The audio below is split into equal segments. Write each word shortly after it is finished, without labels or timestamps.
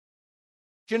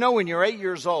You know, when you're 8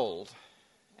 years old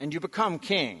and you become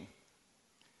king,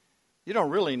 you don't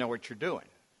really know what you're doing.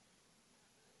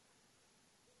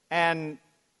 And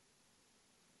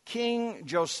King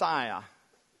Josiah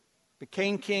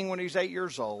became king when he was 8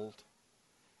 years old.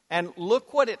 And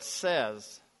look what it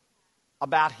says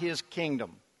about his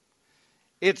kingdom.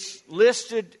 It's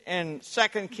listed in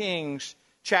 2 Kings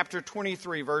chapter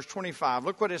 23, verse 25.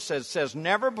 Look what it says. It says,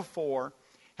 "Never before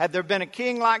had there been a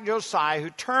king like Josiah who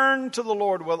turned to the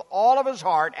Lord with all of his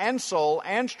heart and soul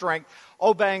and strength,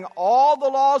 obeying all the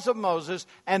laws of Moses,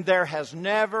 and there has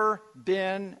never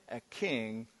been a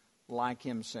king like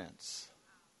him since."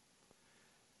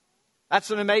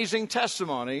 That's an amazing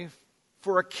testimony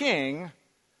for a king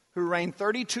who reigned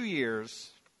 32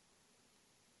 years,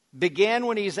 began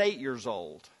when he's 8 years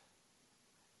old,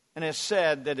 and has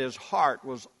said that his heart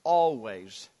was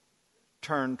always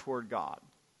turned toward God.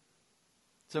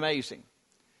 It's amazing.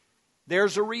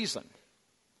 There's a reason.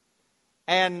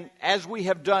 And as we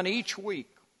have done each week,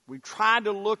 we tried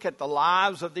to look at the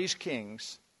lives of these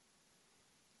kings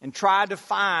and tried to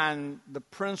find the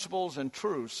principles and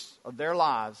truths of their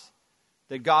lives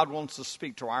that God wants to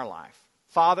speak to our life.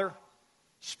 Father,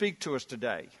 speak to us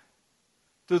today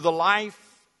through the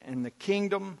life and the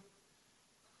kingdom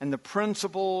and the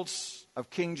principles of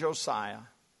King Josiah.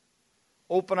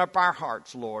 Open up our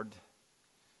hearts, Lord,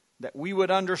 that we would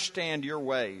understand your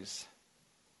ways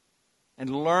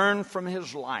and learn from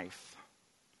his life.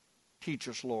 Teach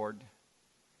us, Lord.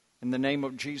 In the name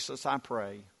of Jesus, I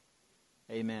pray.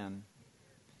 Amen.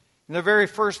 And the very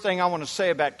first thing I want to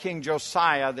say about King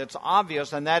Josiah that's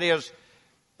obvious, and that is,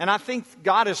 and I think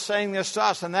God is saying this to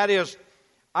us, and that is,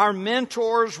 our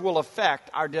mentors will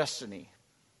affect our destiny.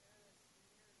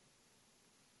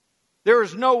 There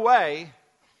is no way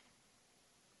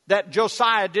that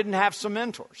Josiah didn't have some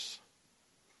mentors.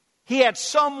 He had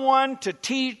someone to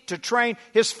teach, to train.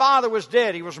 His father was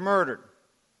dead. He was murdered.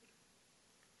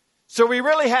 So he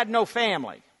really had no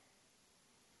family.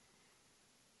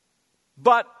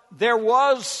 But there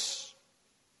was,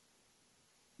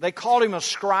 they called him a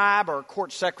scribe or a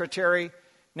court secretary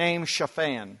named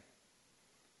Shaphan.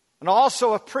 And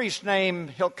also a priest named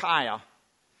Hilkiah.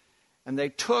 And they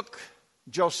took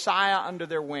Josiah under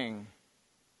their wing.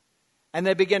 And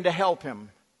they began to help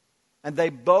him. And they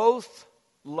both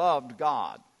loved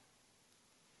God.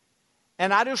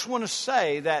 And I just want to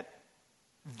say that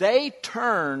they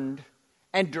turned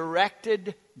and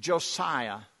directed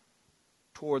Josiah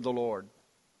toward the Lord.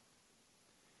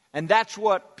 And that's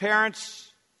what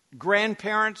parents,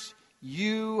 grandparents,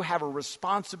 you have a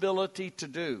responsibility to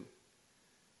do.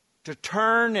 To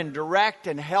turn and direct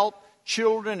and help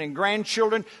children and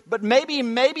grandchildren, but maybe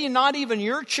not even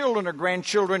your children or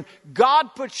grandchildren.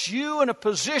 God puts you in a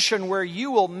position where you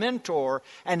will mentor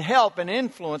and help and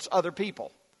influence other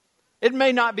people. It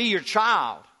may not be your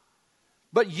child,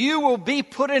 but you will be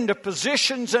put into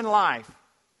positions in life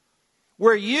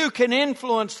where you can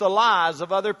influence the lives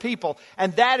of other people.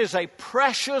 And that is a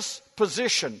precious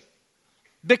position,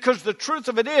 because the truth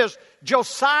of it is,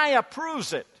 Josiah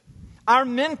proves it. Our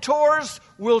mentors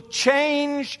will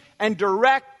change and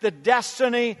direct the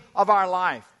destiny of our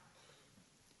life.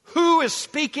 Who is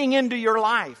speaking into your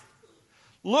life?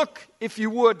 Look, if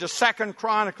you would, to 2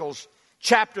 Chronicles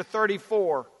chapter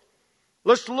 34.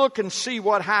 Let's look and see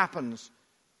what happens.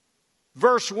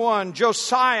 Verse 1,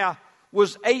 Josiah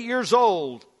was 8 years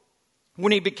old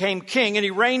when he became king, and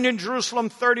he reigned in Jerusalem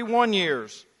 31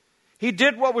 years. He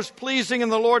did what was pleasing in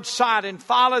the Lord's sight and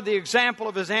followed the example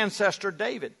of his ancestor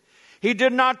David. He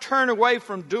did not turn away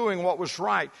from doing what was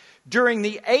right. During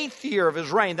the 8th year of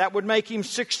his reign, that would make him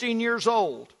 16 years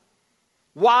old.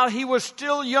 While he was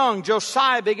still young,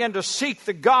 Josiah began to seek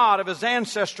the God of his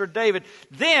ancestor David.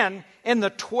 Then, in the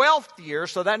 12th year,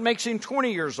 so that makes him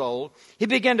 20 years old, he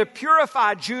began to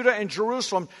purify Judah and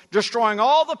Jerusalem, destroying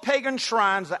all the pagan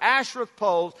shrines, the Asherah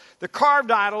poles, the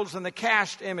carved idols, and the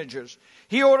cast images.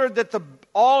 He ordered that the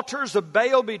altars of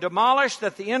Baal be demolished,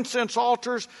 that the incense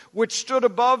altars which stood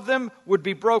above them would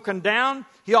be broken down.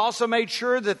 He also made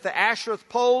sure that the Asherah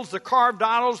poles, the carved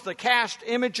idols, the cast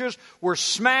images were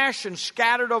smashed and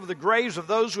scattered over the graves of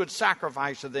those who had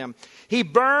sacrificed to them. He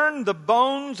burned the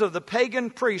bones of the pagan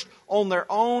priests on their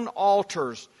own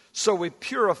altars. So we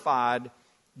purified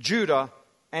Judah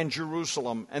and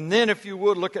Jerusalem. And then, if you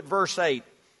would, look at verse 8.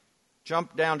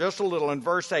 Jump down just a little in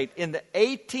verse 8. In the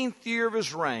 18th year of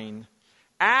his reign,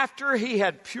 after he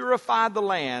had purified the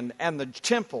land and the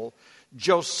temple,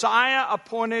 Josiah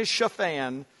appointed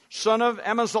Shaphan, son of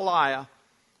Amaziah,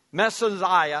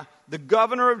 the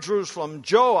governor of Jerusalem,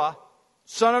 Joah,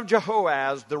 son of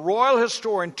Jehoaz, the royal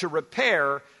historian, to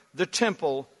repair the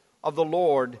temple of the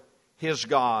Lord his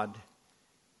God.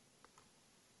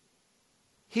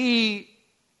 he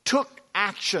took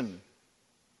action.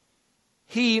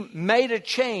 He made a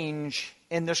change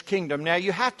in this kingdom. Now,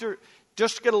 you have to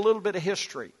just get a little bit of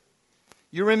history.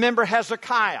 You remember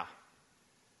Hezekiah.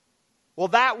 Well,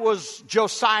 that was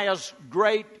Josiah's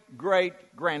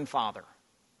great-great-grandfather.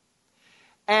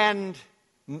 And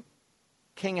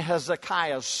King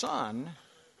Hezekiah's son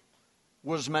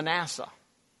was Manasseh,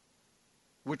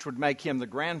 which would make him the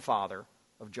grandfather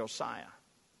of Josiah.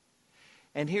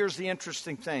 And here's the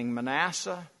interesting thing.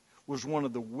 Manasseh was one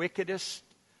of the wickedest,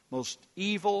 most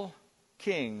evil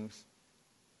kings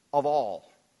of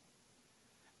all.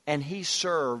 And he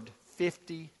served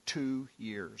 52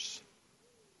 years.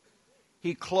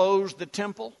 He closed the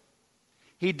temple.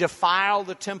 He defiled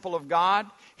the temple of God.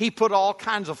 He put all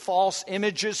kinds of false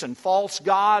images and false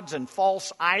gods and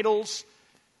false idols,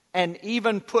 and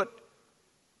even put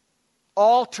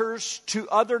altars to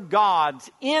other gods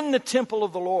in the temple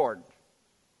of the Lord,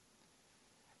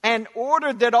 and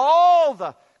ordered that all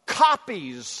the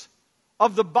copies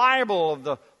of the Bible,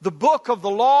 of the book of the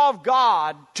law of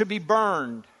God, to be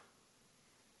burned.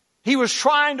 He was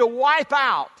trying to wipe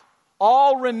out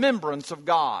all remembrance of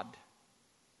God.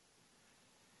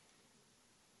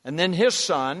 And then his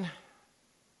son,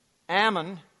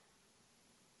 Ammon,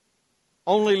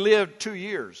 only lived 2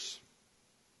 years,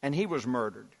 and he was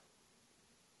murdered.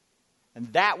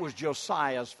 And that was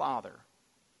Josiah's father.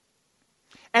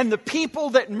 And the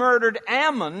people that murdered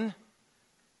Ammon,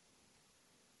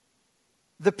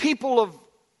 the people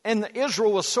and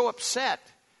Israel was so upset,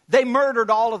 they murdered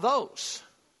all of those.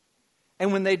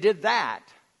 And when they did that,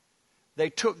 they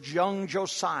took young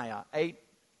Josiah, 8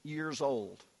 years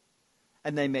old,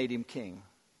 and they made him king.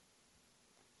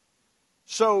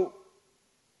 So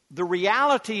the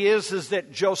reality is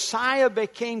that Josiah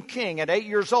became king at 8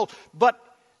 years old, but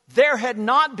there had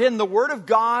not been the Word of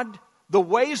God, the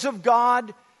ways of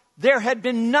God. There had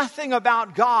been nothing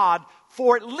about God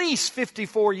for at least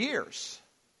 54 years.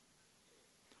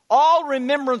 All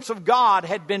remembrance of God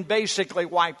had been basically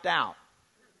wiped out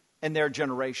in their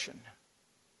generation.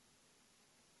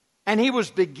 And he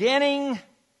was beginning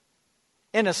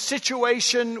in a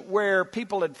situation where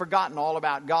people had forgotten all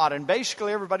about God, and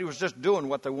basically everybody was just doing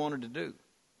what they wanted to do.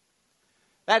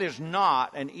 That is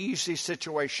not an easy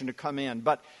situation to come in.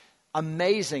 But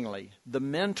amazingly, the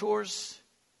mentors,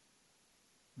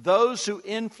 those who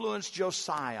influenced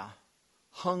Josiah,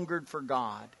 hungered for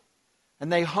God.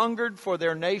 And they hungered for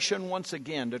their nation once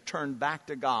again to turn back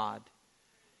to God.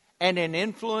 And in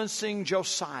influencing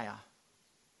Josiah,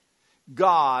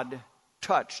 God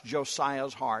touched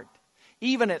Josiah's heart.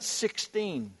 Even at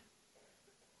 16.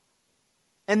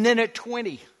 And then at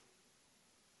 20.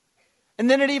 And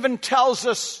then it even tells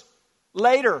us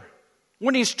later,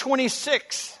 when he's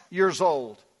 26 years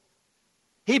old,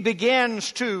 he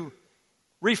begins to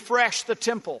refresh the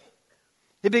temple.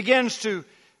 He begins to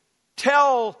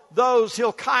tell those,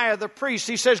 Hilkiah the priest,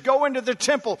 he says, go into the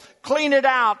temple, clean it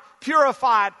out,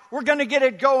 purify it. We're going to get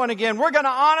it going again. We're going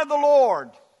to honor the Lord.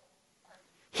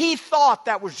 He thought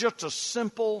that was just a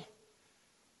simple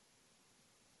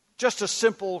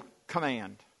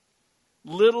command.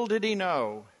 Little did he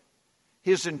know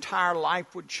his entire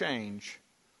life would change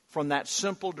from that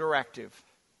simple directive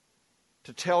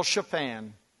to tell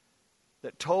Shaphan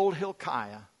that told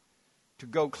Hilkiah to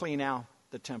go clean out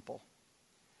the temple.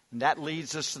 And that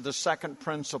leads us to the second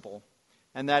principle,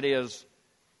 and that is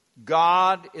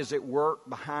God is at work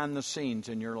behind the scenes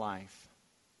in your life.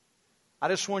 I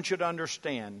just want you to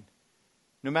understand,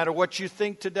 no matter what you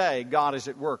think today, God is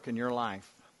at work in your life.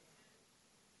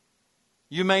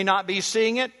 You may not be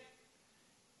seeing it.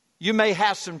 You may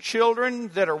have some children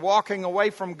that are walking away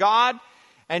from God,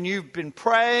 and you've been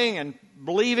praying and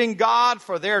believing God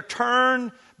for their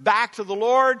turn back to the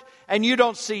Lord, and you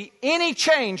don't see any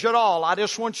change at all. I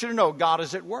just want you to know God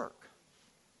is at work.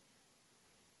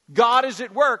 God is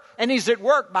at work, and He's at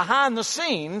work behind the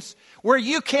scenes where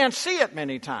you can't see it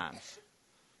many times.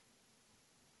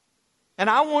 And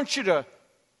I want you to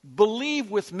believe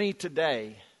with me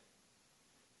today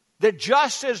that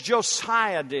just as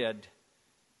Josiah did,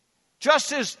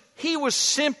 just as he was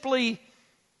simply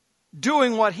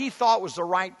doing what he thought was the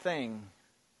right thing,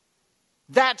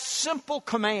 that simple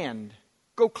command,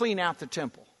 go clean out the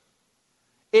temple,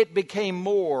 it became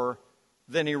more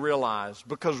than he realized,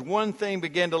 because one thing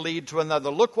began to lead to another.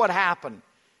 Look what happened.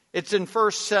 It's in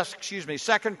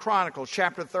 2 Chronicles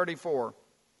chapter 34.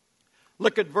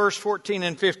 Look at verse 14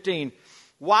 and 15.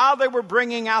 While they were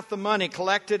bringing out the money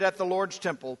collected at the Lord's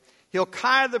temple,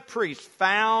 Hilkiah the priest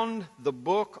found the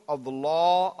book of the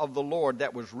law of the Lord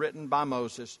that was written by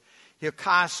Moses.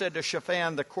 Hilkiah said to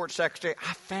Shaphan, the court secretary,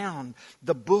 I found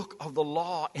the book of the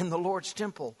law in the Lord's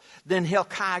temple. Then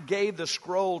Hilkiah gave the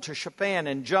scroll to Shaphan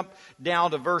and jumped down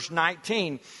to verse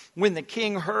 19. When the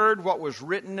king heard what was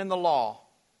written in the law,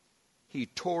 he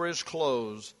tore his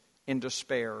clothes in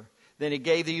despair. Then he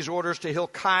gave these orders to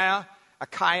Hilkiah,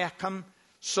 Ahikam,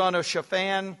 son of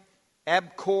Shaphan,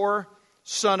 Abkor,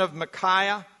 son of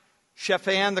Micaiah,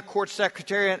 Shaphan, the court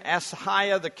secretary, and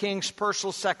Asaiah, the king's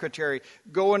personal secretary.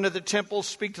 Go into the temple,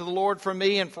 speak to the Lord for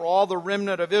me and for all the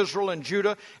remnant of Israel and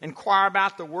Judah. Inquire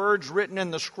about the words written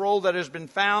in the scroll that has been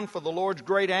found, for the Lord's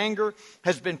great anger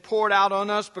has been poured out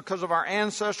on us because of our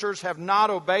ancestors have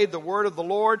not obeyed the word of the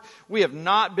Lord. We have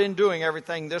not been doing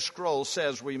everything this scroll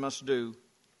says we must do.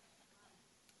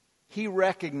 He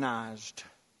recognized,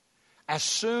 as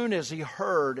soon as he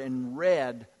heard and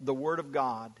read the word of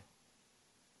God,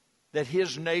 that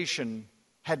his nation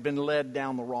had been led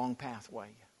down the wrong pathway.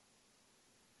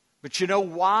 But you know,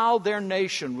 while their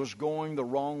nation was going the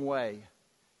wrong way,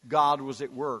 God was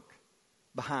at work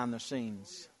behind the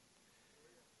scenes.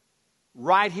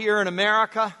 Right here in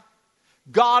America,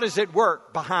 God is at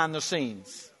work behind the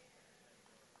scenes.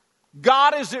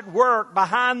 God is at work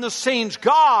behind the scenes.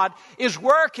 God is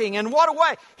working. In what a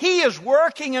way? He is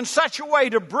working in such a way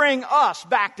to bring us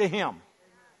back to Him.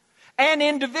 And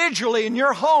individually in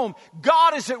your home,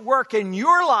 God is at work in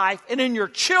your life and in your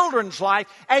children's life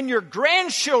and your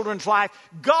grandchildren's life.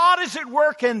 God is at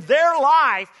work in their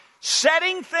life,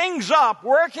 setting things up,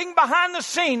 working behind the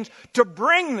scenes to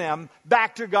bring them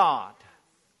back to God.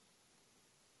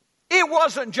 It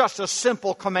wasn't just a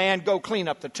simple command, go clean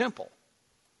up the temple.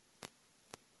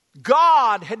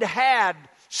 God had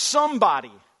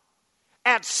somebody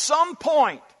at some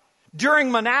point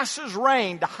during Manasseh's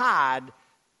reign to hide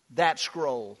that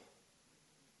scroll.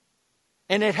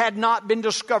 And it had not been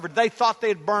discovered. They thought they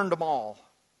had burned them all.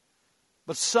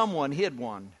 But someone hid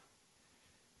one.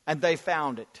 And they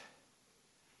found it.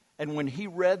 And when he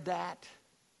read that,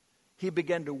 he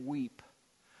began to weep.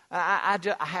 I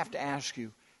have to ask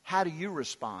you, how do you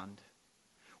respond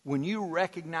when you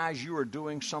recognize you are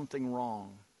doing something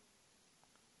wrong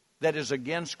that is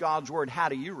against God's word? How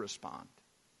do you respond?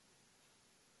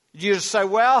 You just say,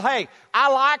 well, hey,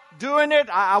 I like doing it.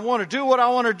 I want to do what I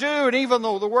want to do. And even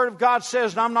though the Word of God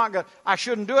says I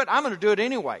shouldn't do it, I'm going to do it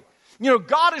anyway. You know,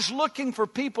 God is looking for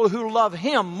people who love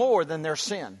Him more than their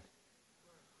sin.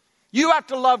 You have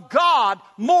to love God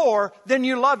more than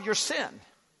you love your sin.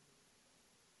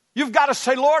 You've got to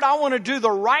say, Lord, I want to do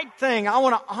the right thing. I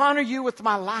want to honor you with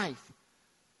my life.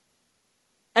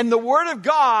 And the Word of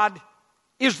God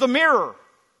is the mirror.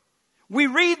 We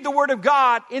read the Word of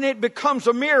God and it becomes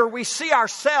a mirror. We see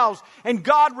ourselves and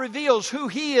God reveals who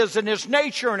He is and His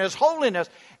nature and His holiness.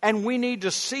 And we need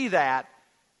to see that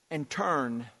and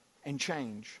turn and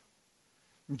change.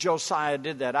 And Josiah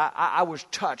did that. I was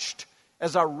touched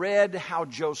as I read how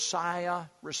Josiah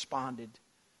responded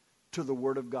to the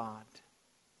Word of God.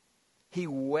 He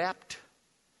wept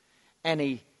and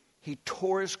he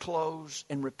tore his clothes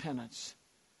in repentance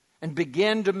and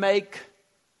began to make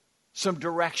some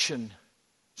direction,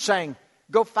 saying,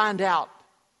 go find out.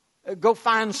 Go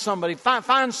find somebody.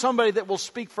 Find somebody that will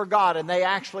speak for God. And they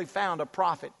actually found a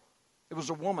prophet. It was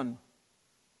a woman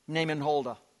named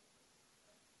Huldah.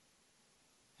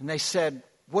 And they said,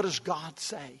 what does God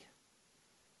say?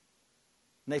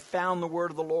 And they found the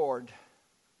word of the Lord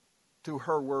through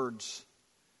her words.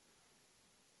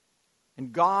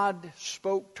 And God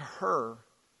spoke to her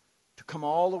to come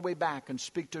all the way back and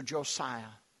speak to Josiah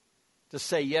to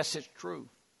say, yes, it's true.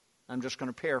 I'm just going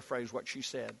to paraphrase what she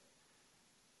said.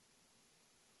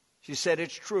 She said,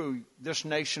 it's true, this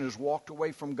nation has walked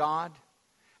away from God,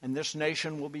 and this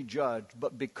nation will be judged.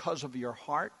 But because of your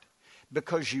heart,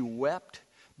 because you wept,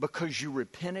 because you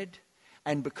repented,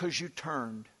 and because you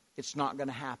turned, it's not going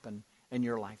to happen in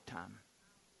your lifetime.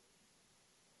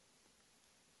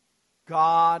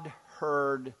 God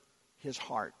heard his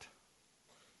heart.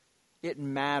 It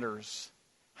matters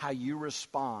how you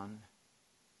respond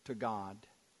to God.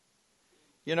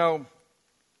 You know,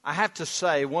 I have to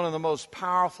say, one of the most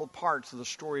powerful parts of the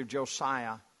story of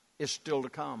Josiah is still to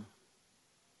come.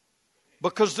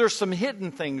 Because there's some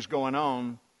hidden things going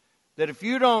on that if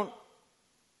you don't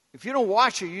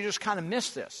watch it, you just kind of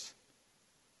miss this.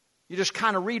 You just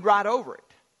kind of read right over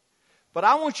it. But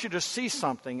I want you to see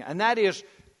something, and that is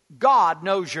God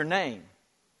knows your name.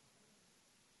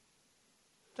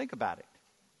 Think about it.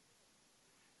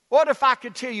 What if I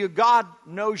could tell you God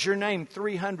knows your name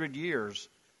 300 years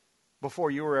before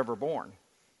you were ever born?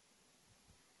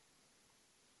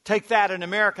 Take that in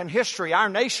American history. Our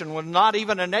nation was not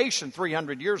even a nation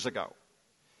 300 years ago.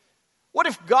 What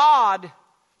if God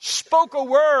spoke a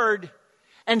word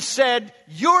and said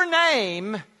your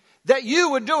name, that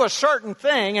you would do a certain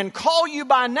thing and call you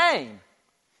by name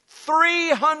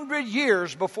 300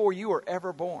 years before you were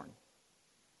ever born.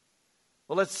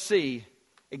 Well, let's see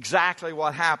exactly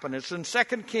what happened. It's in 2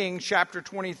 Kings chapter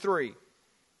 23.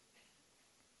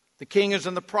 The king is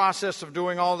in the process of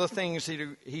doing all the things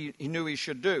he knew he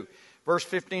should do. Verse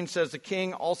 15 says, the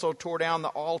king also tore down the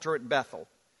altar at Bethel,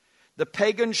 the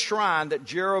pagan shrine that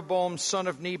Jeroboam son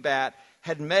of Nebat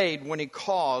had made when he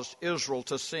caused Israel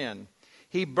to sin.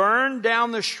 He burned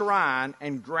down the shrine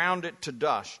and ground it to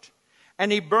dust.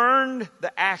 And he burned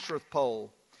the Asherah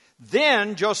pole.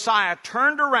 Then Josiah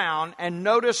turned around and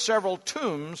noticed several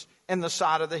tombs in the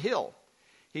side of the hill.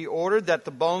 He ordered that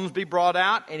the bones be brought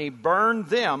out, and he burned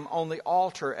them on the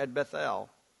altar at Bethel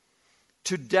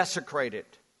to desecrate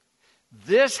it.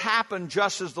 This happened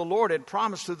just as the Lord had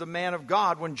promised through the man of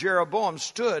God when Jeroboam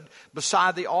stood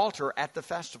beside the altar at the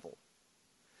festival.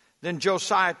 Then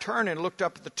Josiah turned and looked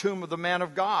up at the tomb of the man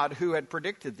of God who had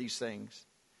predicted these things.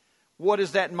 What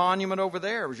is that monument over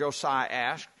there? Josiah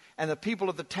asked. And the people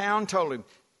of the town told him,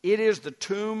 it is the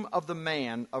tomb of the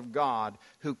man of God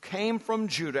who came from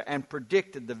Judah and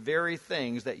predicted the very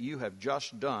things that you have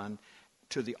just done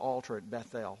to the altar at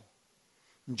Bethel.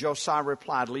 And Josiah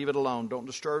replied, leave it alone. Don't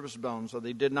disturb his bones. So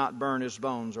they did not burn his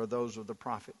bones or those of the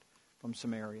prophet from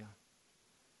Samaria.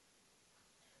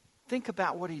 Think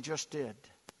about what he just did.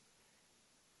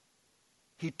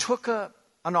 He took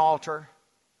an altar.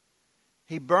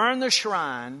 He burned the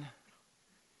shrine.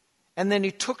 And then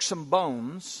he took some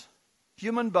bones,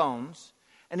 human bones,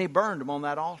 and he burned them on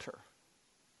that altar.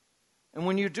 And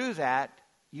when you do that,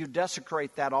 you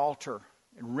desecrate that altar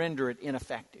and render it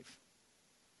ineffective.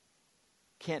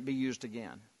 Can't be used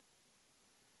again.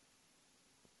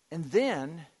 And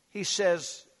then he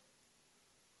says,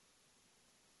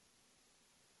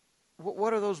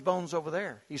 what are those bones over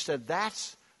there? He said,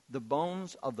 that's the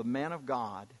bones of the man of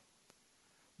God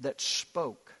that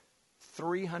spoke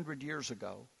 300 years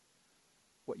ago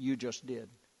what you just did.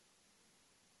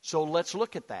 So let's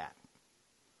look at that.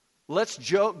 Let's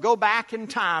go back in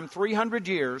time 300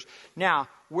 years. Now,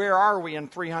 where are we in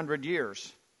 300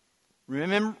 years?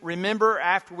 Remember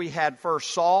after we had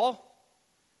first Saul,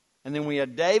 and then we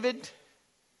had David,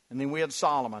 and then we had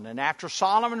Solomon. And after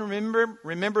Solomon,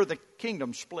 remember the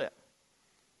kingdom split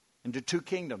into two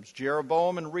kingdoms,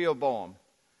 Jeroboam and Rehoboam.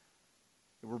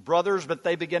 They were brothers, but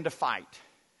they began to fight,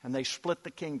 and they split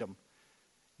the kingdom.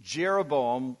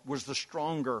 Jeroboam was the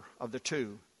stronger of the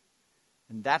two.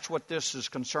 And that's what this is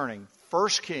concerning. 1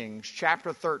 Kings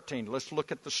chapter 13. Let's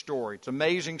look at the story. It's an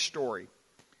amazing story.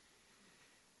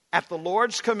 At the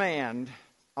Lord's command,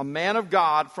 a man of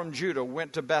God from Judah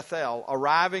went to Bethel,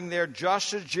 arriving there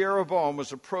just as Jeroboam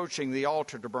was approaching the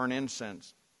altar to burn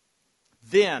incense.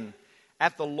 Then,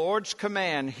 at the Lord's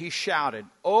command, he shouted,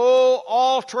 "O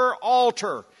altar,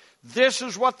 altar! This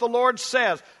is what the Lord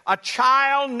says. A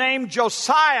child named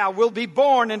Josiah will be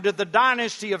born into the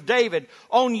dynasty of David.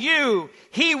 On you,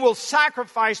 he will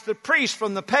sacrifice the priests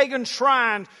from the pagan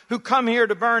shrines who come here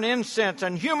to burn incense,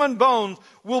 and human bones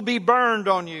will be burned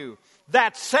on you."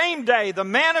 That same day, the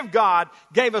man of God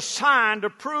gave a sign to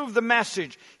prove the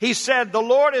message. He said, "The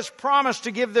Lord has promised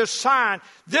to give this sign.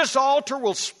 This altar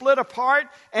will split apart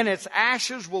and its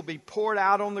ashes will be poured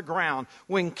out on the ground."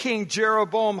 When King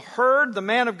Jeroboam heard the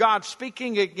man of God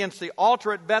speaking against the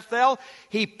altar at Bethel,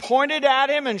 he pointed at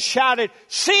him and shouted,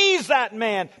 "Seize that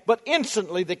man!" But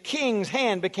instantly the king's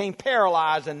hand became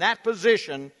paralyzed in that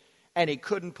position and he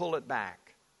couldn't pull it back.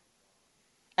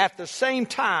 At the same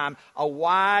time, a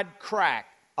wide crack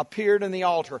appeared in the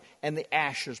altar and the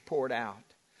ashes poured out,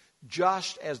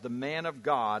 just as the man of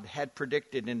God had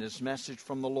predicted in his message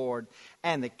from the Lord.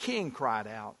 And the king cried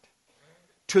out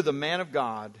to the man of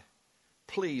God,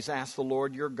 "Please ask the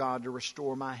Lord your God to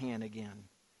restore my hand again."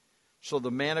 So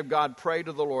the man of God prayed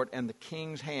to the Lord, and the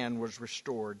king's hand was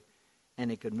restored,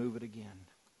 and he could move it again.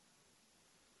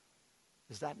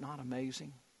 Is that not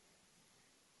amazing?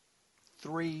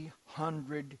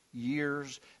 300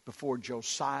 years before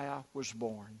Josiah was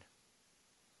born,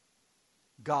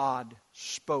 God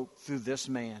spoke through this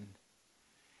man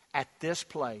at this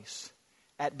place,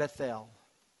 at Bethel.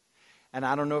 And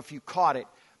I don't know if you caught it,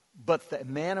 but the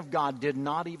man of God did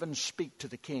not even speak to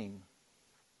the king.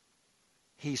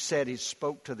 He said he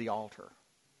spoke to the altar.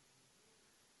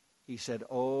 He said,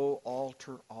 "Oh,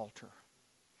 altar, altar."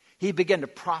 He began to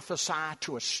prophesy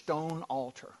to a stone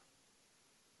altar.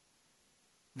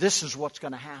 This is what's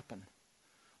going to happen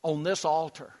on this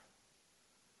altar.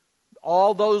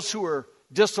 All those who are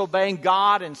disobeying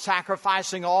God and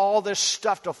sacrificing all this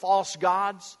stuff to false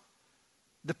gods,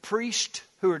 the priests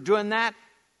who are doing that,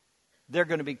 they're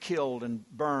going to be killed and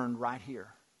burned right here.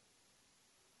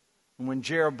 And when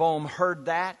Jeroboam heard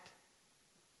that,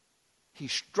 he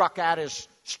stuck out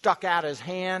his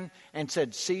hand and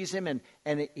said, seize him,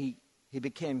 and he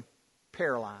became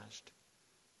paralyzed.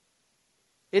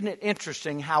 Isn't it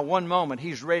interesting how one moment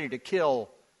he's ready to kill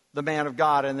the man of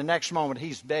God, and the next moment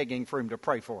he's begging for him to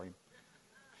pray for him?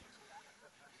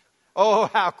 Oh,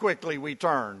 how quickly we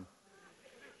turn.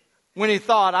 When he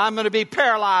thought, I'm going to be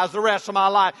paralyzed the rest of my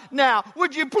life. Now,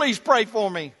 would you please pray for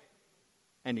me?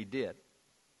 And he did.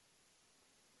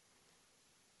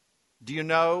 Do you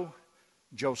know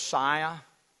Josiah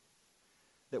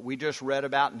that we just read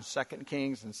about in 2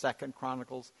 Kings and 2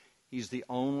 Chronicles? He's the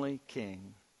only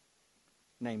king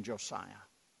named Josiah.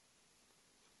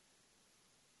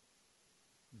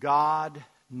 God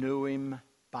knew him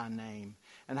by name.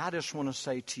 And I just want to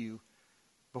say to you,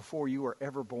 before you were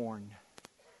ever born,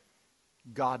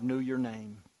 God knew your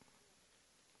name.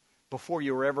 Before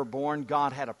you were ever born,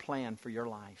 God had a plan for your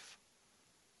life.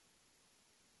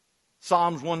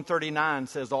 Psalms 139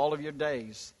 says all of your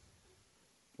days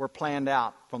were planned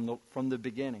out from the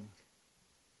beginning.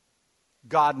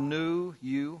 God knew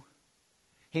you.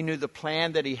 He knew the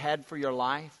plan that He had for your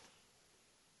life.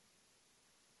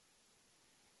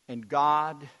 And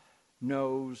God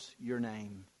knows your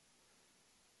name.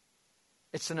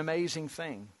 It's an amazing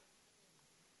thing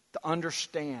to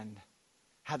understand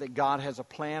how that God has a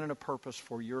plan and a purpose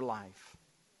for your life.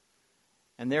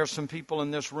 And there are some people in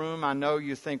this room, I know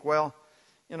you think, well,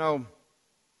 you know,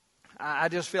 I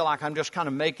just feel like I'm just kind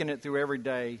of making it through every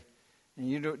day. And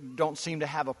you don't seem to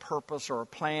have a purpose or a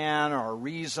plan or a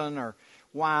reason or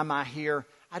why am I here?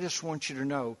 I just want you to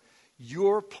know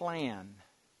your plan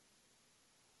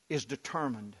is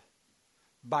determined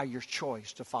by your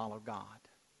choice to follow God.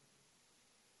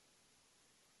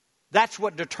 That's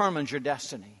what determines your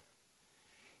destiny.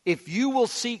 If you will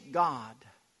seek God,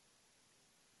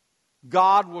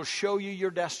 God will show you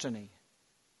your destiny.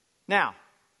 Now,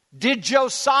 did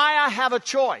Josiah have a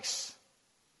choice?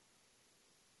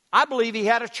 I believe he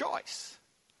had a choice.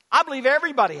 I believe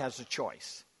everybody has a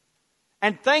choice.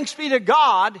 And thanks be to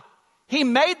God, he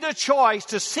made the choice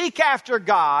to seek after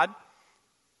God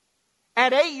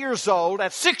at 8 years old,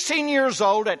 at 16 years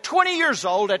old, at 20 years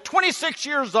old, at 26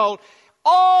 years old.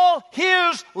 All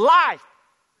his life,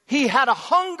 he had a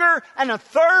hunger and a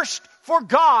thirst for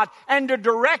God and to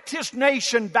direct his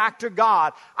nation back to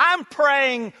God. I'm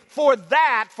praying for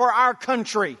that for our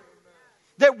country.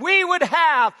 That we would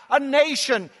have a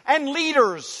nation and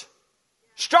leaders,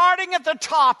 starting at the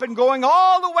top and going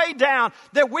all the way down,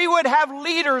 that we would have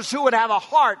leaders who would have a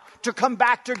heart to come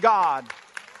back to God,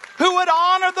 who would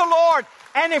honor the Lord.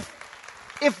 And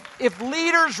if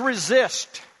leaders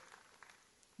resist,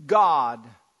 God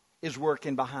is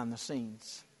working behind the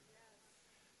scenes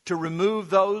to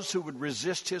remove those who would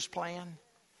resist His plan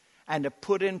and to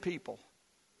put in people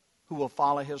who will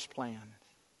follow His plan.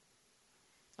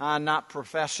 I'm not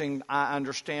professing I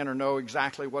understand or know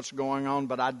exactly what's going on,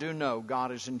 but I do know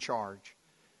God is in charge.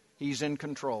 He's in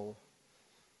control.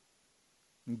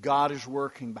 And God is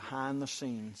working behind the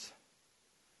scenes.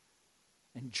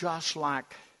 And just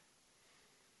like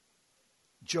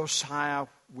Josiah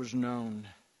was known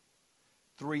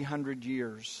 300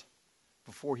 years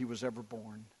before he was ever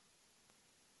born,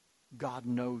 God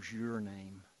knows your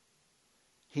name.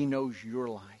 He knows your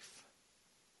life.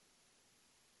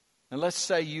 And let's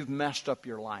say you've messed up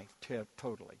your life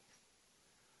totally.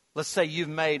 Let's say you've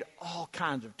made all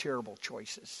kinds of terrible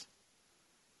choices.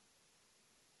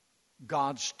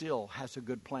 God still has a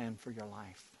good plan for your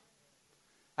life.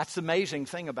 That's the amazing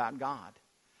thing about God.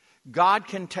 God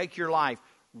can take your life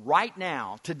right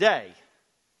now, today,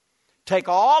 take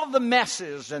all of the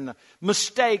messes and the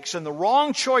mistakes and the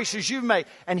wrong choices you've made,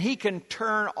 and He can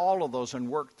turn all of those and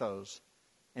work those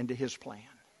into His plan.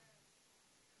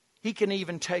 He can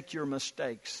even take your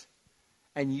mistakes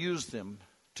and use them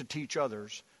to teach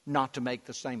others not to make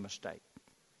the same mistake.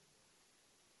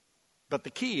 But the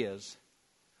key is,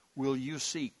 will you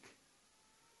seek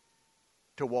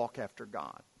to walk after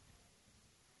God?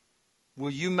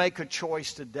 Will you make a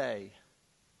choice today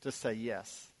to say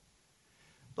yes?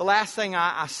 The last thing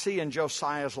I see in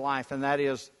Josiah's life, and that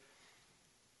is,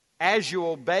 as you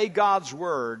obey God's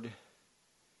word,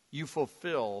 you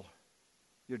fulfill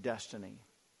your destiny.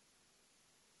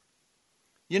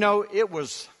 You know,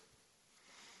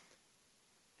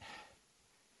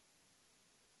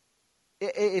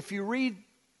 if you read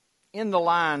in the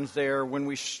lines there, when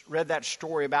we read that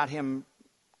story about him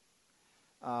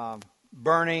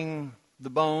burning the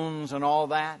bones and all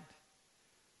that,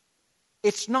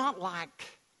 it's not like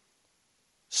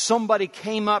somebody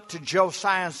came up to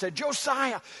Josiah and said,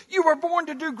 Josiah, you were born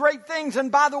to do great things.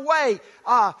 And by the way,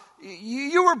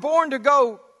 you were born to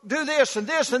go do this and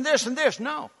this and this and this.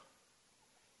 No.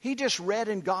 He just read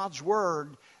in God's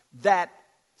word that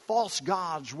false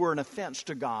gods were an offense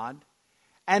to God,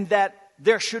 and that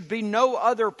there should be no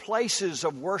other places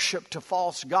of worship to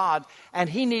false God, and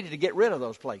he needed to get rid of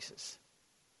those places.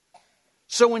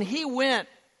 So when he went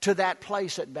to that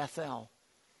place at Bethel,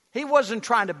 he wasn't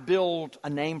trying to build a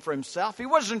name for himself. He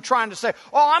wasn't trying to say,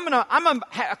 I'm gonna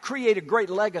create a great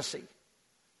legacy.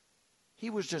 He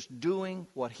was just doing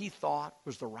what he thought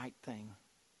was the right thing.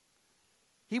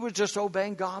 He was just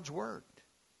obeying God's word.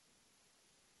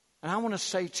 And I want to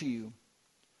say to you,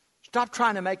 stop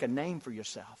trying to make a name for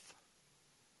yourself.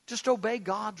 Just obey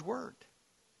God's word.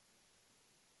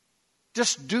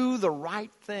 Just do the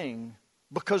right thing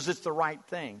because it's the right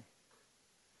thing.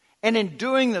 And in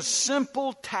doing the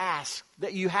simple task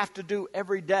that you have to do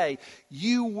every day,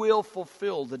 you will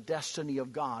fulfill the destiny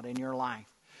of God in your life.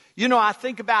 You know, I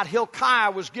think about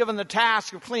Hilkiah was given the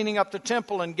task of cleaning up the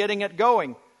temple and getting it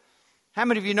going. How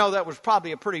many of you know that was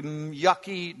probably a pretty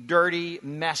yucky, dirty,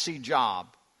 messy job?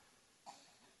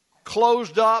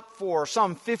 Closed up for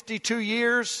some 52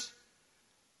 years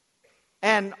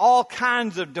and all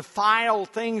kinds of defiled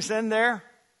things in there.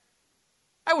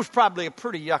 That was probably a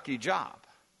pretty yucky job.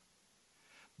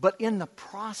 But in the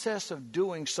process of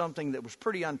doing something that was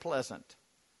pretty unpleasant,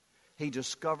 he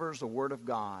discovers the Word of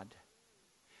God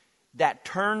that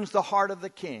turns the heart of the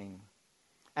king,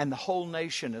 and the whole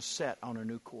nation is set on a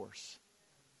new course.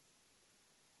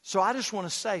 So I just want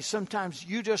to say, sometimes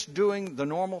you just doing the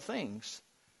normal things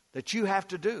that you have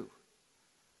to do.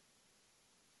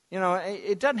 You know,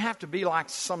 it doesn't have to be like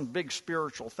some big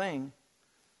spiritual thing.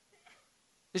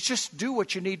 It's just do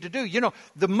what you need to do. You know,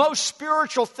 the most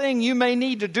spiritual thing you may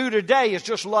need to do today is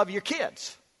just love your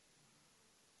kids.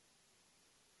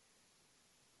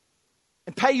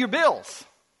 And pay your bills.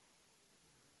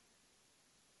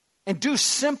 And do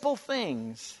simple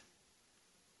things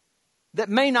that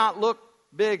may not look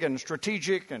big and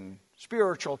strategic and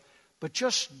spiritual, but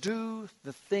just do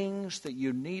the things that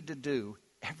you need to do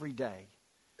every day.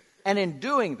 And in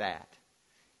doing that,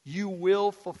 you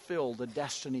will fulfill the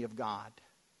destiny of God.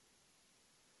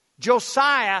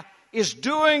 Josiah is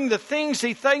doing the things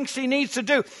he thinks he needs to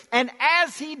do. And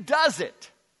as he does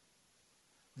it,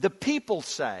 the people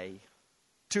say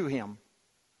to him,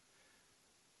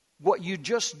 what you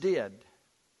just did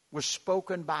was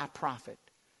spoken by a prophet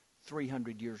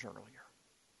 300 years earlier.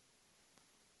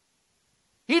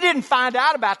 He didn't find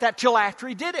out about that till after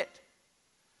he did it.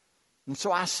 And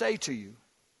so I say to you,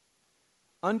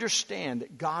 understand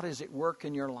that God is at work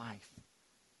in your life.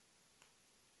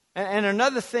 And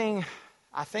another thing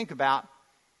I think about,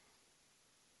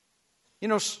 you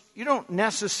know, you don't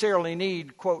necessarily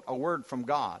need, quote, a word from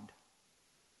God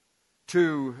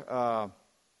to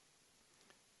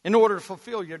in order to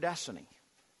fulfill your destiny.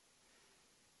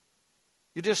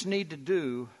 You just need to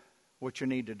do what you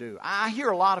need to do. I hear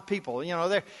a lot of people, you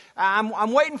know,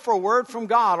 I'm waiting for a word from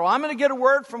God, or I'm going to get a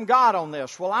word from God on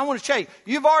this. Well, I want to tell you,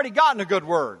 you've already gotten a good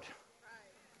word.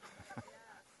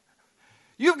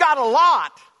 You've got a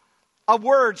lot of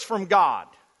words from God.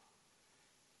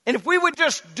 And if we would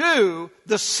just do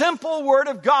the simple word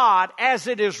of God as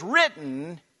it is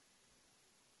written,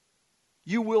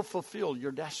 you will fulfill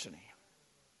your destiny.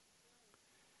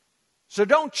 So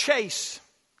don't chase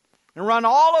and run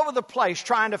all over the place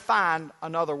trying to find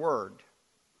another word.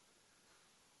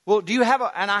 Well, do you have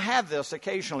and I have this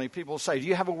occasionally, people say, do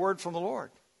you have a word from the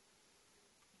Lord?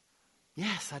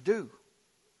 Yes, I do.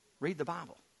 Read the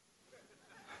Bible.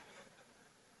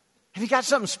 Have you got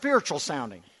something spiritual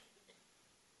sounding?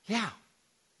 Yeah.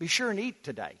 Be sure and eat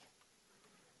today.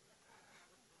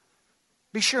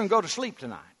 Be sure and go to sleep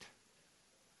tonight.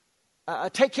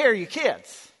 Take care of your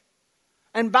kids.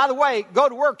 And by the way, go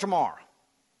to work tomorrow.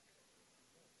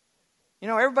 You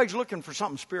know, everybody's looking for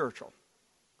something spiritual.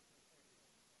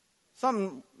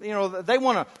 Something, you know, they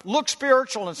want to look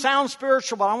spiritual and sound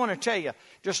spiritual, but I want to tell you,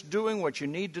 just doing what you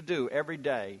need to do every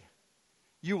day,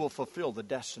 you will fulfill the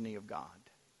destiny of God.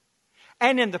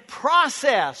 And in the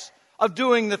process of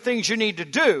doing the things you need to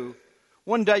do,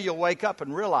 one day you'll wake up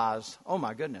and realize, oh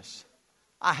my goodness,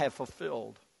 I have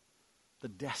fulfilled the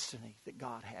destiny that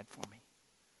God had for me.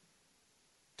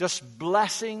 Just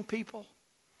blessing people,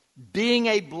 being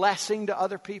a blessing to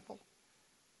other people,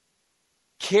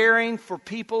 caring for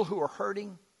people who are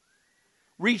hurting,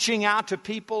 reaching out to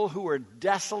people who are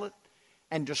desolate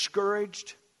and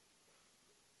discouraged.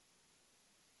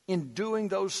 In doing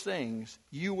those things,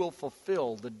 you will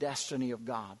fulfill the destiny of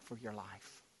God for your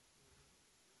life.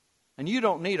 And you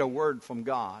don't need a word from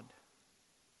God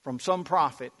from some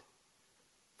prophet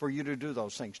for you to do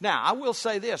those things. Now, I will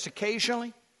say this,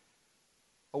 occasionally,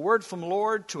 a word from the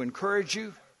Lord to encourage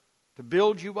you, to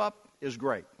build you up is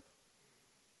great.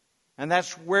 And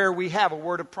that's where we have a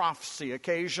word of prophecy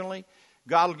occasionally.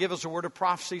 God will give us a word of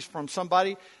prophecy from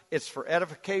somebody. It's for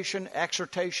edification,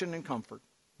 exhortation, and comfort.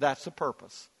 That's the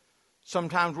purpose.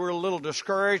 Sometimes we're a little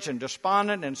discouraged and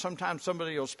despondent, and sometimes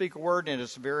somebody will speak a word and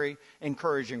it's a very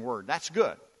encouraging word. That's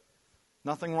good.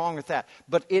 Nothing wrong with that.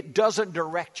 But it doesn't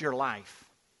direct your life.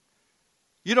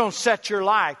 You don't set your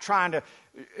life trying to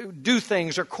do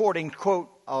things according, quote,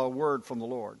 a word from the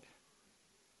Lord.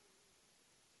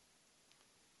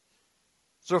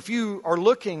 So if you are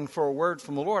looking for a word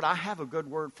from the Lord, I have a good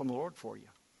word from the Lord for you.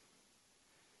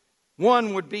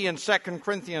 One would be in 2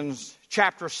 Corinthians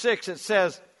chapter 6. It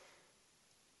says,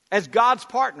 as God's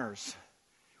partners,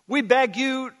 we beg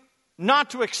you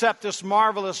not to accept this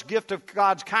marvelous gift of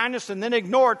God's kindness and then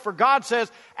ignore it. For God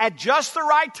says, at just the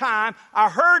right time, I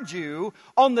heard you.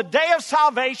 On the day of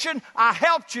salvation, I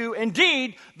helped you.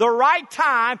 Indeed, the right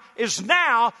time is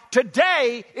now.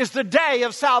 Today is the day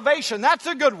of salvation. That's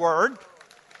a good word.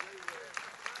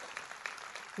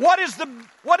 What is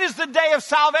the day of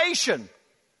salvation?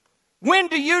 When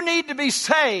do you need to be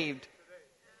saved?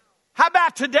 How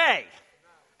about today?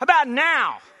 How about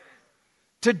now?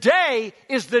 Today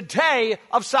is the day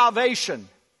of salvation.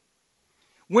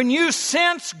 When you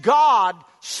sense God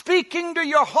speaking to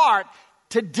your heart,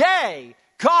 today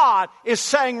God is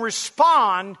saying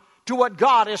respond to what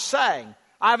God is saying.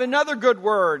 I have another good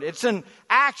word. It's in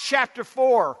Acts chapter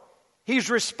 4. He's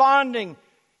responding.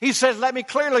 He says, let me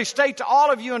clearly state to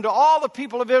all of you and to all the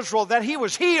people of Israel that he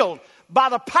was healed by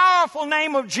the powerful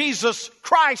name of Jesus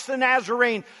Christ the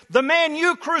Nazarene, the man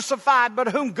you crucified, but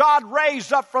whom God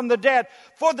raised up from the dead.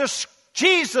 For this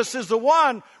Jesus is the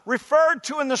one referred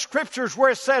to in the Scriptures where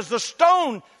it says, the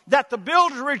stone that the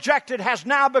builders rejected has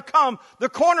now become the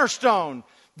cornerstone.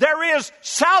 There is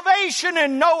salvation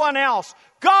in no one else.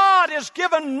 God has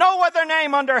given no other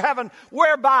name under heaven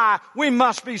whereby we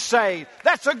must be saved.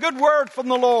 That's a good word from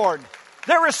the Lord.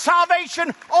 There is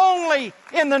salvation only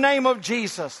in the name of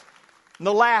Jesus. And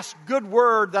the last good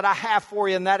word that I have for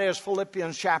you, and that is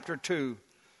Philippians chapter 2.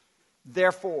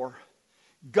 Therefore,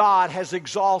 God has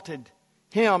exalted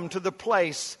him to the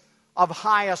place of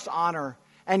highest honor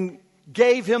and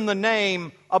gave him the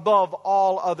name above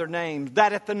all other names,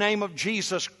 that at the name of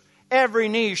Jesus every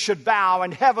knee should bow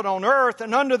in heaven, on earth,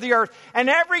 and under the earth, and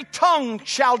every tongue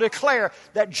shall declare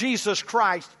that Jesus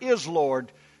Christ is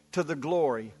Lord, to the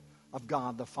glory of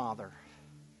God the Father.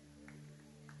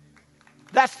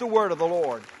 That's the word of the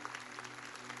Lord.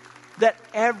 That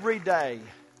every day,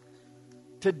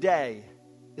 today,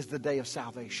 is the day of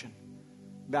salvation.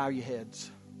 Bow your heads.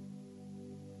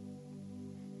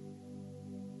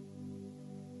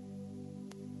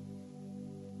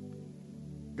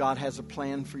 God has a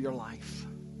plan for your life.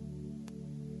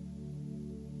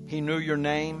 He knew your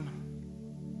name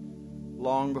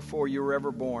long before you were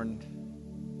ever born.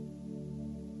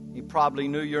 He probably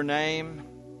knew your name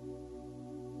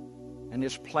and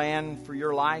his plan for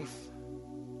your life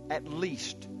at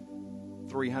least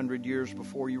 300 years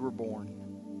before you were born.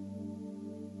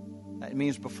 That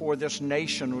means before this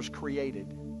nation was created.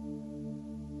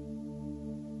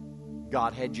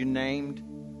 God had you named.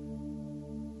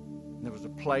 There was a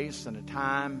place and a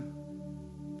time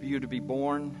for you to be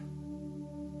born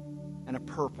and a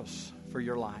purpose for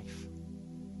your life.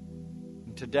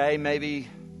 And today, maybe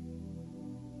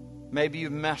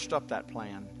you've messed up that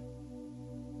plan.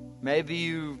 Maybe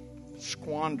you've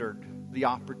squandered the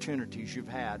opportunities you've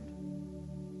had.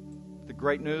 The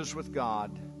great news with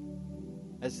God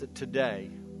is that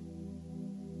today,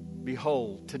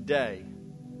 behold, today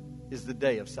is the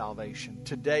day of salvation.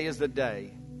 Today is the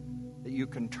day that you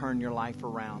can turn your life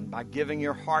around by giving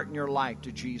your heart and your life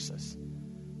to Jesus.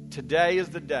 Today is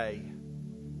the day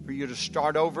for you to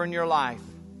start over in your life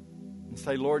and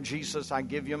say, Lord Jesus, I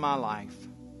give you my life.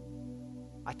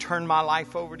 I turn my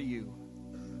life over to you.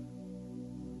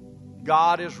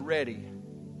 God is ready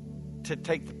to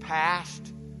take the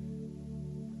past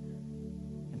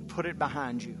and put it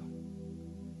behind you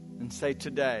and say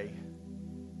today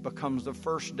becomes the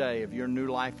first day of your new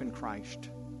life in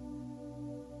Christ.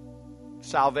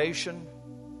 Salvation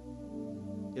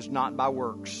is not by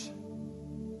works.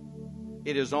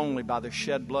 It is only by the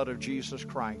shed blood of Jesus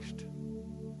Christ.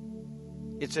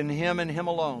 It's in him and him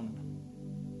alone.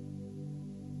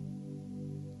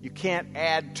 You can't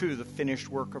add to the finished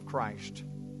work of Christ.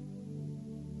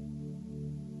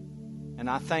 And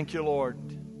I thank you, Lord,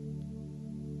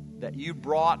 that you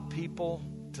brought people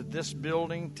to this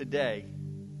building today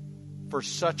for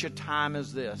such a time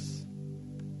as this.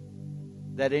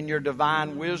 that in your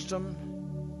divine wisdom,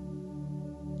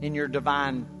 in your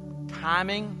divine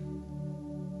timing,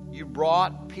 you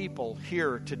brought people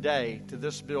here today to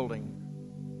this building.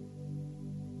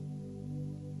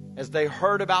 As they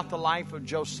heard about the life of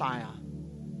Josiah,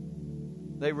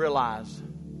 they realized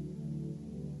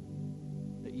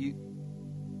that you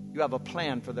have a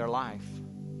plan for their life.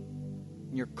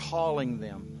 And you're calling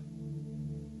them.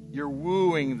 You're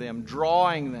wooing them,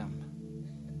 drawing them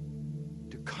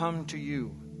to come to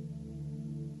you,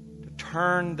 to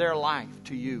turn their life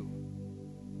to you,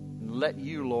 and let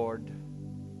you, Lord,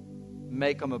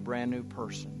 make them a brand new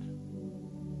person.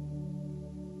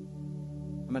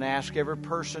 I'm going to ask every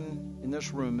person in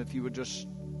this room if you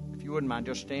wouldn't mind,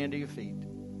 just stand to your feet.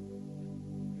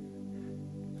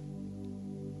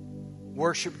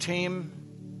 Worship team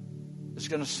is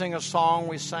going to sing a song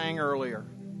we sang earlier.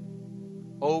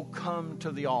 Oh, come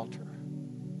to the altar.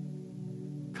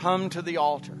 Come to the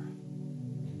altar.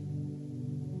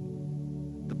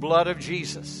 The blood of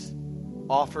Jesus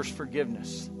offers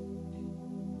forgiveness.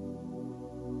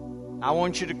 I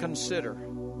want you to consider,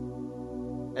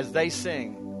 as they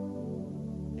sing,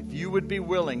 if you would be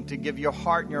willing to give your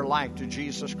heart and your life to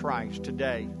Jesus Christ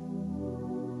today.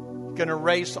 You can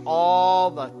erase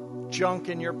all the junk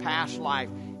in your past life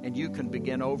and you can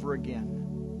begin over again.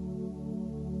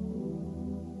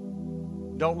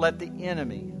 Don't let the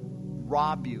enemy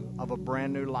rob you of a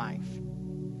brand new life.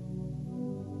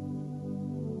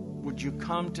 Would you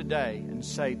come today and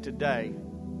say, today,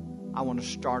 I want to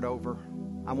start over.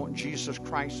 I want Jesus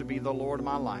Christ to be the Lord of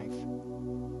my life.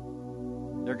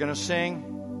 They're going to sing.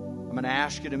 I'm going to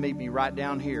ask you to meet me right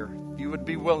down here. If you would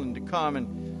be willing to come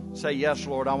and say, yes,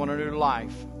 Lord, I want a new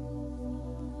life.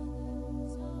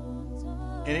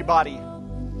 Anybody,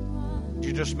 would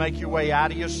you just make your way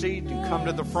out of your seat and come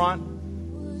to the front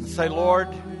and say, Lord,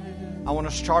 I want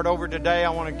to start over today.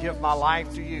 I want to give my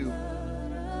life to you.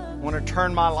 I want to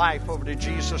turn my life over to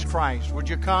Jesus Christ. Would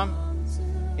you come?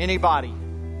 Anybody?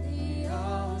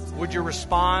 Would you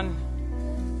respond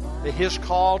to His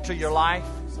call to your life?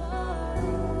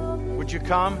 Would you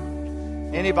come?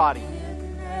 Anybody?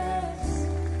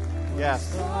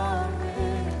 Yes.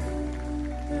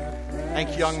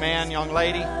 Thank you, young man, young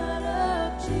lady.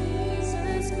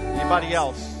 Anybody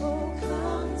else?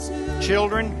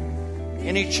 Children?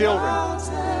 Any children?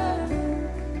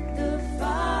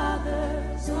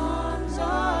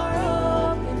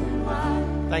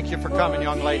 Thank you for coming,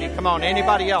 young lady. Come on,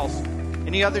 anybody else?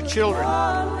 Any other children?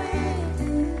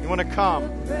 You want to come?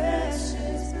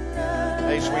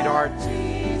 Hey, sweetheart.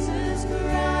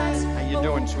 How you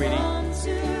doing, sweetie?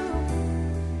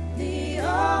 These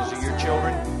are your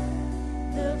children?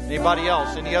 Anybody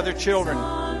else? Any other children?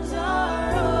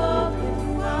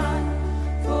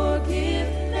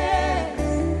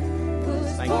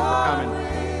 Thank you for coming.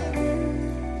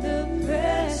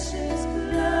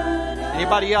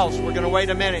 Anybody else? We're going to wait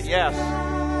a minute. Yes.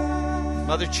 Some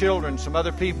other children, some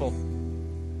other people.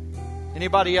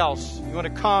 Anybody else? You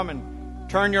want to come and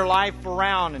turn your life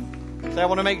around and say, I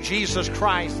want to make Jesus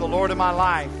Christ the Lord of my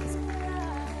life.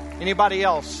 Anybody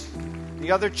else?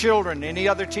 Any other children? Any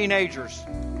other teenagers?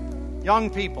 Young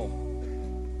people?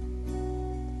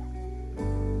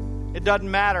 It doesn't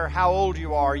matter how old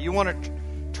you are. You want to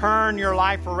turn your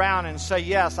life around and say,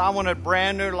 yes, I want a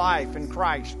brand new life in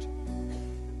Christ.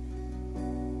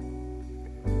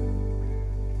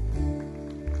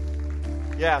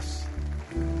 Yes.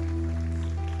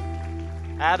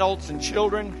 Adults and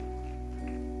children,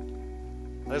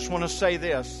 I just want to say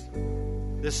this.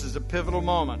 This is a pivotal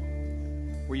moment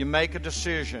where you make a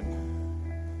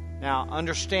decision. Now,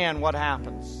 understand what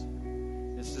happens.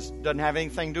 This doesn't have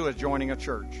anything to do with joining a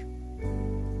church.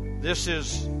 This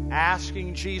is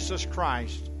asking Jesus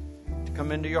Christ to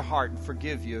come into your heart and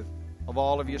forgive you of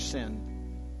all of your sin.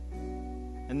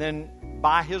 And then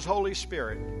by His Holy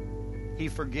Spirit, He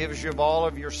forgives you of all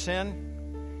of your sin.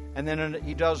 And then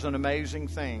He does an amazing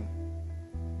thing.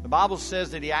 The Bible says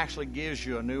that He actually gives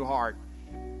you a new heart.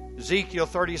 Ezekiel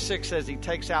 36 says He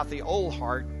takes out the old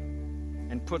heart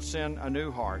and puts in a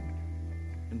new heart.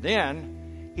 And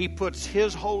then He puts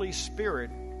His Holy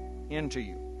Spirit into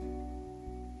you.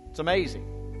 It's amazing.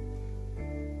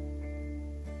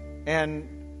 And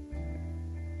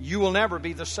you will never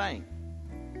be the same.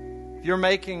 If you're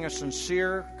making a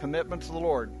sincere commitment to the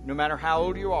Lord, no matter how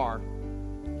old you are,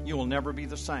 you will never be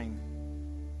the same.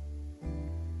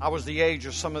 I was the age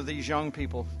of some of these young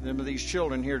people, some of these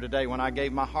children here today. When I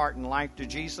gave my heart and life to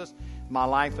Jesus, my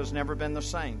life has never been the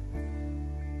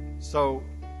same. So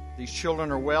these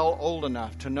children are well old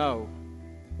enough to know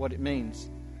what it means.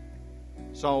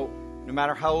 So no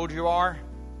matter how old you are,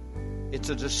 it's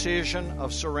a decision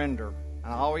of surrender.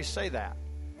 And I always say that.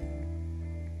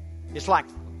 It's like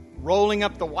rolling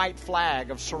up the white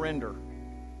flag of surrender,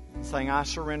 saying, I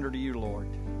surrender to you, Lord.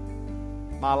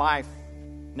 My life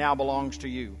now belongs to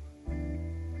you.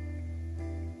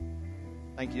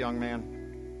 Thank you, young man.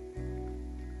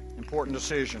 Important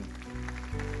decision.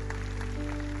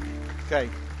 Okay,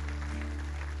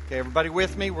 everybody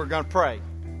with me? We're going to pray.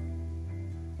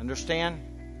 Understand?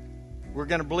 We're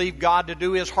going to believe God to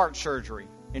do His heart surgery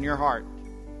in your heart.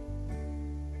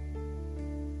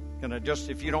 Going to just,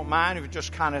 if you don't mind, if you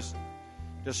just kind of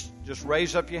just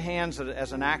raise up your hands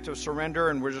as an act of surrender,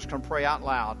 and we're just going to pray out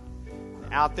loud.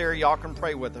 Out there, y'all can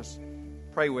pray with us.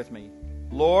 Pray with me.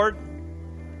 Lord,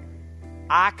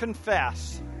 I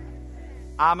confess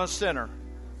I'm a sinner.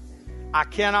 I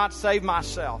cannot save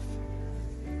myself.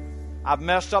 I've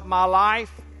messed up my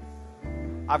life.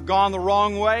 I've gone the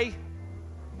wrong way.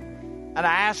 And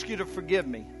I ask you to forgive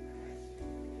me.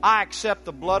 I accept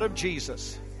the blood of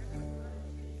Jesus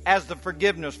as the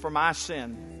forgiveness for my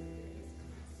sin.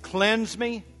 Cleanse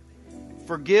me,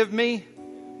 forgive me,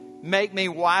 make me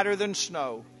whiter than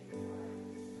snow.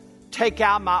 Take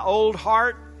out my old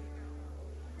heart,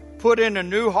 put in a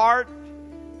new heart,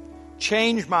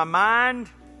 change my mind,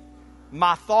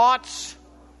 my thoughts,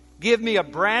 give me a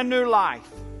brand new life.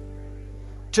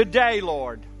 Today,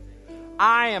 Lord,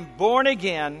 I am born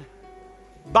again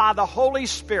by the Holy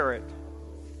Spirit.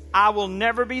 I will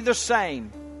never be the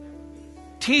same.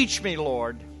 Teach me,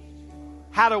 Lord,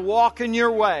 how to walk in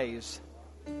your ways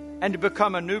and to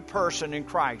become a new person in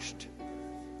Christ.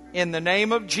 In the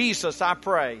name of Jesus, I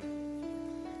pray.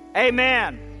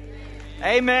 Amen.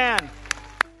 Amen.